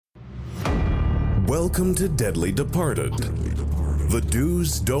Welcome to Deadly Departed. The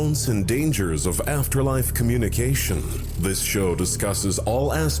do's, don'ts, and dangers of afterlife communication. This show discusses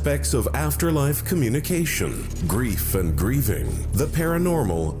all aspects of afterlife communication, grief and grieving, the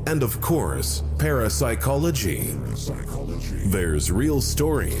paranormal, and of course, parapsychology. There's real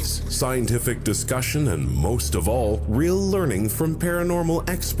stories, scientific discussion, and most of all, real learning from paranormal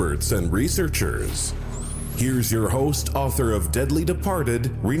experts and researchers. Here's your host, author of Deadly Departed,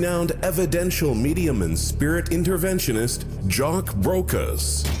 renowned evidential medium and spirit interventionist, Jock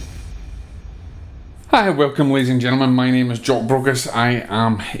Brokus. Hi, welcome ladies and gentlemen. My name is Jock Brokus. I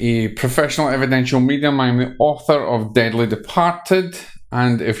am a professional evidential medium. I'm the author of Deadly Departed.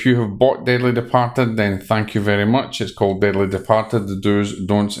 And if you have bought Deadly Departed, then thank you very much. It's called Deadly Departed, the do's,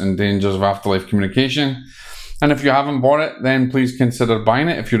 don'ts, and dangers of afterlife communication. And if you haven't bought it, then please consider buying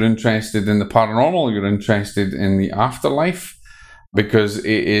it if you're interested in the paranormal, you're interested in the afterlife, because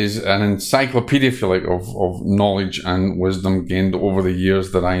it is an encyclopedia, if you like, of knowledge and wisdom gained over the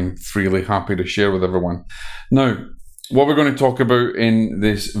years that I'm freely happy to share with everyone. Now, what we're going to talk about in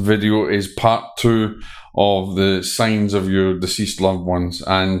this video is part 2 of the signs of your deceased loved ones.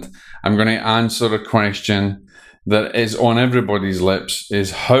 And I'm going to answer a question that is on everybody's lips, is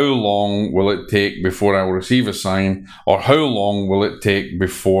how long will it take before I will receive a sign, or how long will it take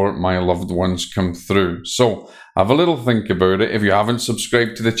before my loved ones come through? So have a little think about it. If you haven't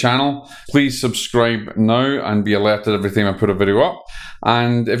subscribed to the channel, please subscribe now and be alerted every time I put a video up.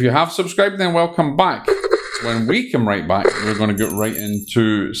 And if you have subscribed, then welcome back. When we come right back, we're going to get right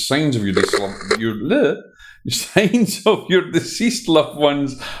into signs of your signs of your deceased loved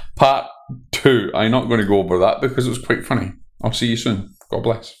ones, part 2. I'm not going to go over that because it was quite funny. I'll see you soon. God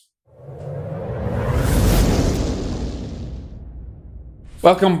bless.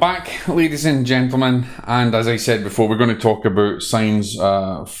 Welcome back, ladies and gentlemen. And as I said before, we're going to talk about signs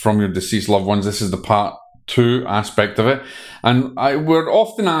from your deceased loved ones. This is the part 2 aspect of it. And we're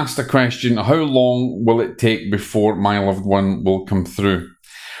often asked a question, how long will it take before my loved one will come through?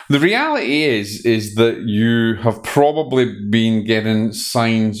 The reality is that you have probably been getting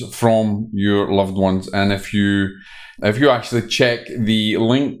signs from your loved ones. And if you actually check the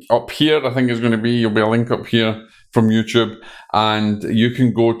link up here, I think there'll be a link up here from YouTube, and you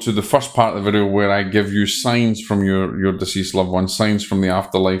can go to the first part of the video where I give you signs from your deceased loved ones, signs from the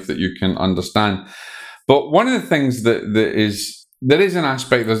afterlife that you can understand. But one of the things there is an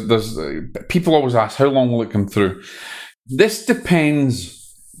aspect, there's people always ask, how long will it come through? This depends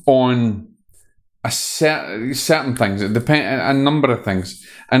on certain things. It depends a number of things,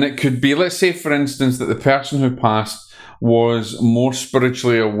 and it could be, let's say for instance, that the person who passed was more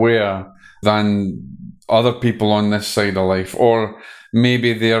spiritually aware than other people on this side of life, or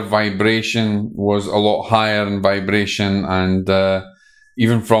maybe their vibration was a lot higher in vibration, and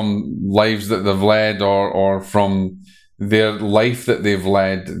even from lives that they've led, or from their life that they've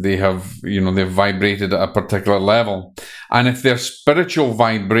led, they've vibrated at a particular level. And if their spiritual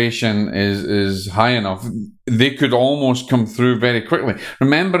vibration is high enough, they could almost come through very quickly.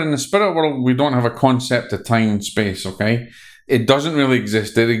 Remember, in the spirit world, we don't have a concept of time and space, okay? It doesn't really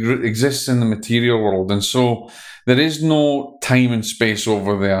exist. It exists in the material world. And so there is no time and space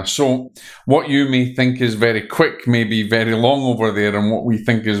over there. So what you may think is very quick may be very long over there, and what we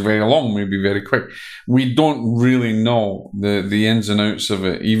think is very long may be very quick. We don't really know the ins and outs of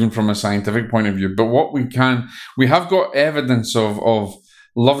it, even from a scientific point of view. But what we have got evidence of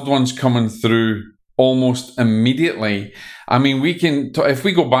loved ones coming through almost immediately. I mean, we can, if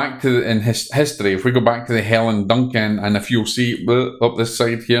we go back to history, if we go back to the Helen Duncan, and if you'll see up this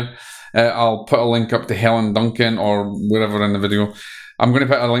side here, I'll put a link up to Helen Duncan or wherever in the video. I'm going to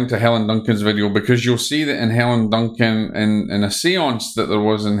put a link to Helen Duncan's video, because you'll see that in Helen Duncan, in a seance that there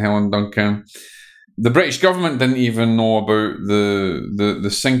was in Helen Duncan, the British government didn't even know about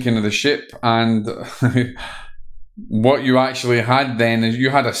the sinking of the ship. And what you actually had then is you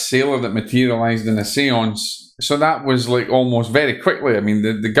had a sailor that materialized in a seance. So that was like almost very quickly. I mean,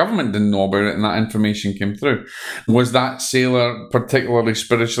 the government didn't know about it, and that information came through. Was that sailor particularly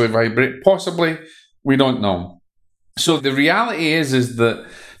spiritually vibrant? Possibly. We don't know. So the reality is that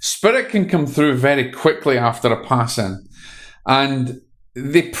spirit can come through very quickly after a passing. And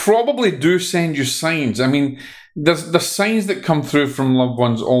they probably do send you signs. I mean, there's signs that come through from loved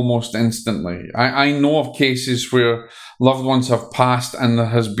ones almost instantly. I know of cases where loved ones have passed and there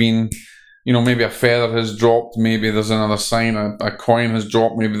has been, maybe a feather has dropped, maybe there's another sign, a coin has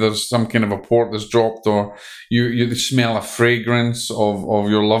dropped, maybe there's some kind of a port that's dropped, or you smell a fragrance of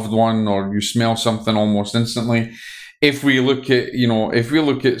your loved one, or you smell something almost instantly. If we look at,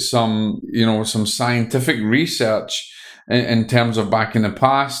 some scientific research, in terms of back in the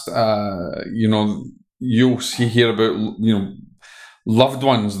past. You'll hear about loved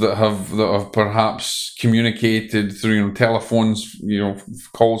ones that have perhaps communicated through telephones,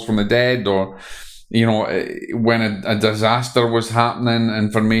 calls from the dead, or when a disaster was happening,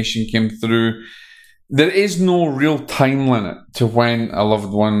 information came through. There is no real time limit to when a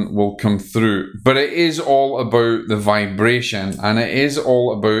loved one will come through, but it is all about the vibration, and it is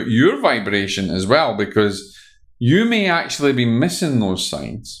all about your vibration as well, because you may actually be missing those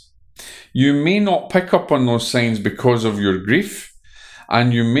signs. You may not pick up on those signs because of your grief,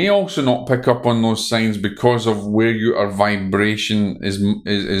 and you may also not pick up on those signs because of where your vibration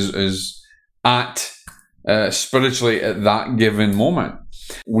is at spiritually at that given moment.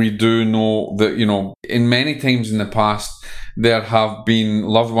 We do know that, in many times in the past, there have been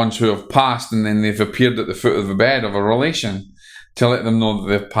loved ones who have passed, and then they've appeared at the foot of the bed of a relation to let them know that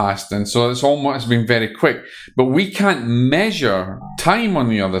they've passed. And so it's been very quick. But we can't measure time on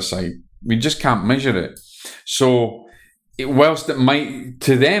the other side. We just can't measure it. So whilst it might,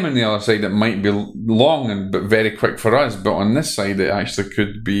 to them on the other side, it might be long but very quick for us. But on this side, it actually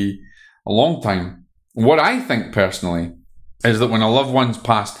could be a long time. What I think personally is that when a loved one's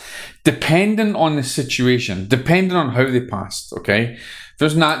passed, depending on the situation, depending on how they passed, okay? If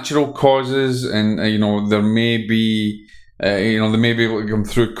there's natural causes and, there may be, they may be able to come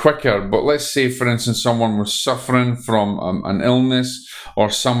through quicker. But let's say, for instance, someone was suffering from an illness, or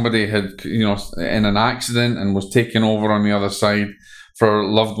somebody had, in an accident and was taken over on the other side, for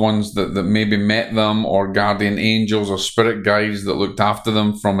loved ones that maybe met them, or guardian angels or spirit guides that looked after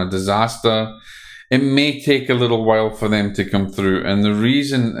them from a disaster. It may take a little while for them to come through. And the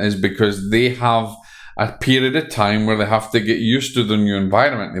reason is because they have a period of time where they have to get used to the new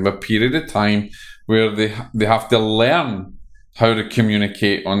environment. They have a period of time where they have to learn how to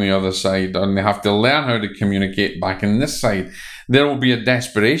communicate on the other side, and they have to learn how to communicate back in this side. There will be a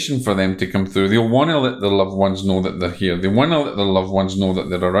desperation for them to come through. They'll want to let their loved ones know that they're here. They want to let their loved ones know that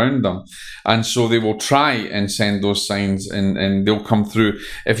they're around them. And so they will try and send those signs, and they'll come through.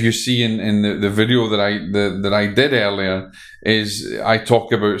 If you see in the video that I did earlier, is I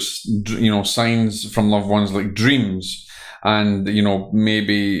talk about, signs from loved ones like dreams. And,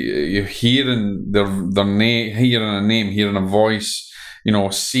 maybe you're hearing their name, hearing a name, hearing a voice,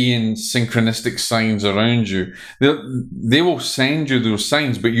 seeing synchronistic signs around you. They will send you those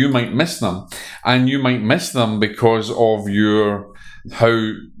signs, but you might miss them. And you might miss them because of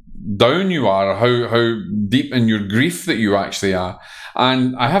how down you are, or how deep in your grief that you actually are.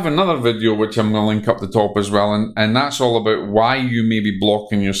 And I have another video which I'm going to link up the top as well, and that's all about why you may be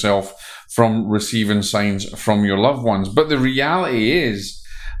blocking yourself from receiving signs from your loved ones. But the reality is,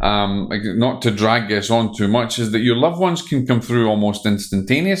 not to drag this on too much, is that your loved ones can come through almost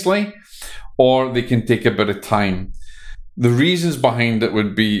instantaneously, or they can take a bit of time. The reasons behind it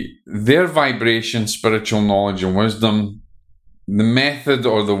would be their vibration, spiritual knowledge and wisdom, the method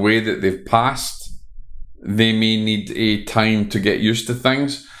or the way that they've passed. They may need a time to get used to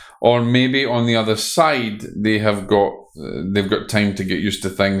things, or maybe on the other side they've got time to get used to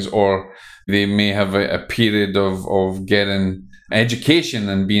things, or they may have a period of getting education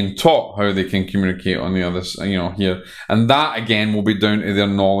and being taught how they can communicate on the other side, here. And that again will be down to their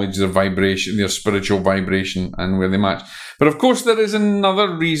knowledge, their vibration, their spiritual vibration, and where they match. But of course there is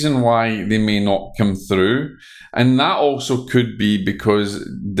another reason why they may not come through, and that also could be because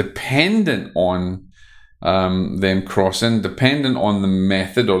dependent on them crossing, dependent on the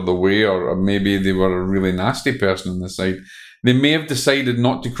method or the way, or maybe they were a really nasty person on the side, they may have decided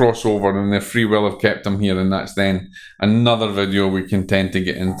not to cross over, and their free will have kept them here. And that's then another video. We can tend to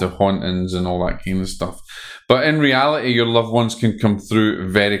get into hauntings and all that kind of stuff. But in reality, your loved ones can come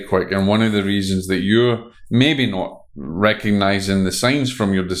through very quick. And one of the reasons that you're maybe not recognizing the signs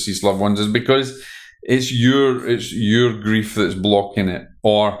from your deceased loved ones is because it's your grief that's blocking it.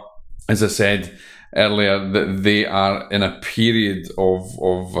 Or, as I said earlier, that they are in a period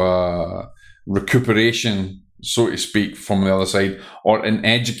of recuperation, so to speak, from the other side, or in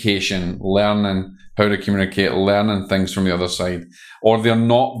education, learning how to communicate, learning things from the other side, or they're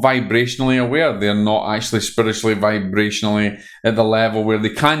not vibrationally aware. They're not actually spiritually, vibrationally at the level where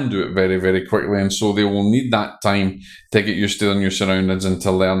they can do it very, very quickly. And so they will need that time to get used to their new surroundings and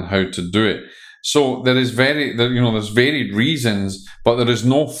to learn how to do it. So there's varied reasons, but there is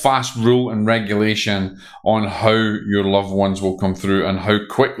no fast rule and regulation on how your loved ones will come through and how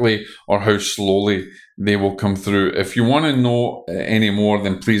quickly or how slowly they will come through. If you want to know any more,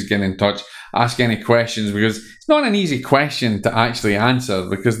 then please get in touch. Ask any questions, because it's not an easy question to actually answer,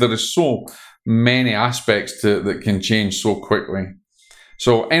 because there is so many aspects to that can change so quickly.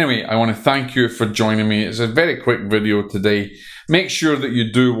 So anyway, I want to thank you for joining me. It's a very quick video today. Make sure that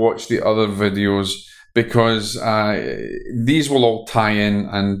you do watch the other videos, because these will all tie in,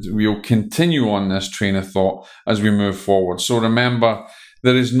 and we'll continue on this train of thought as we move forward. So remember,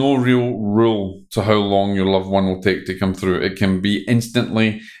 there is no real rule to how long your loved one will take to come through. It can be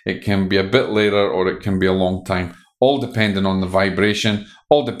instantly, it can be a bit later, or it can be a long time. All depending on the vibration,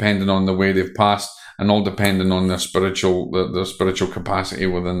 all depending on the way they've passed, and all depending on their spiritual capacity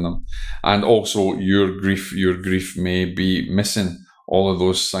within them. And also your grief may be missing all of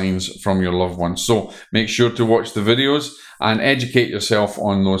those signs from your loved ones. So make sure to watch the videos and educate yourself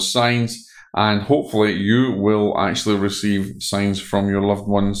on those signs, and hopefully you will actually receive signs from your loved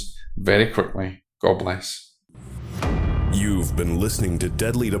ones very quickly. God bless. You've been listening to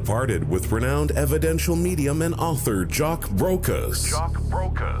Deadly Departed with renowned evidential medium and author Jock Brokus.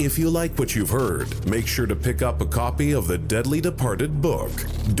 If you like what you've heard, make sure to pick up a copy of the Deadly Departed book.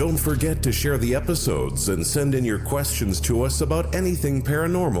 Don't forget to share the episodes and send in your questions to us about anything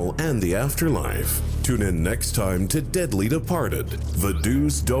paranormal and the afterlife. Tune in next time to Deadly Departed, the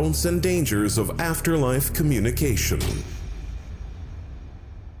do's, don'ts, and dangers of afterlife communication.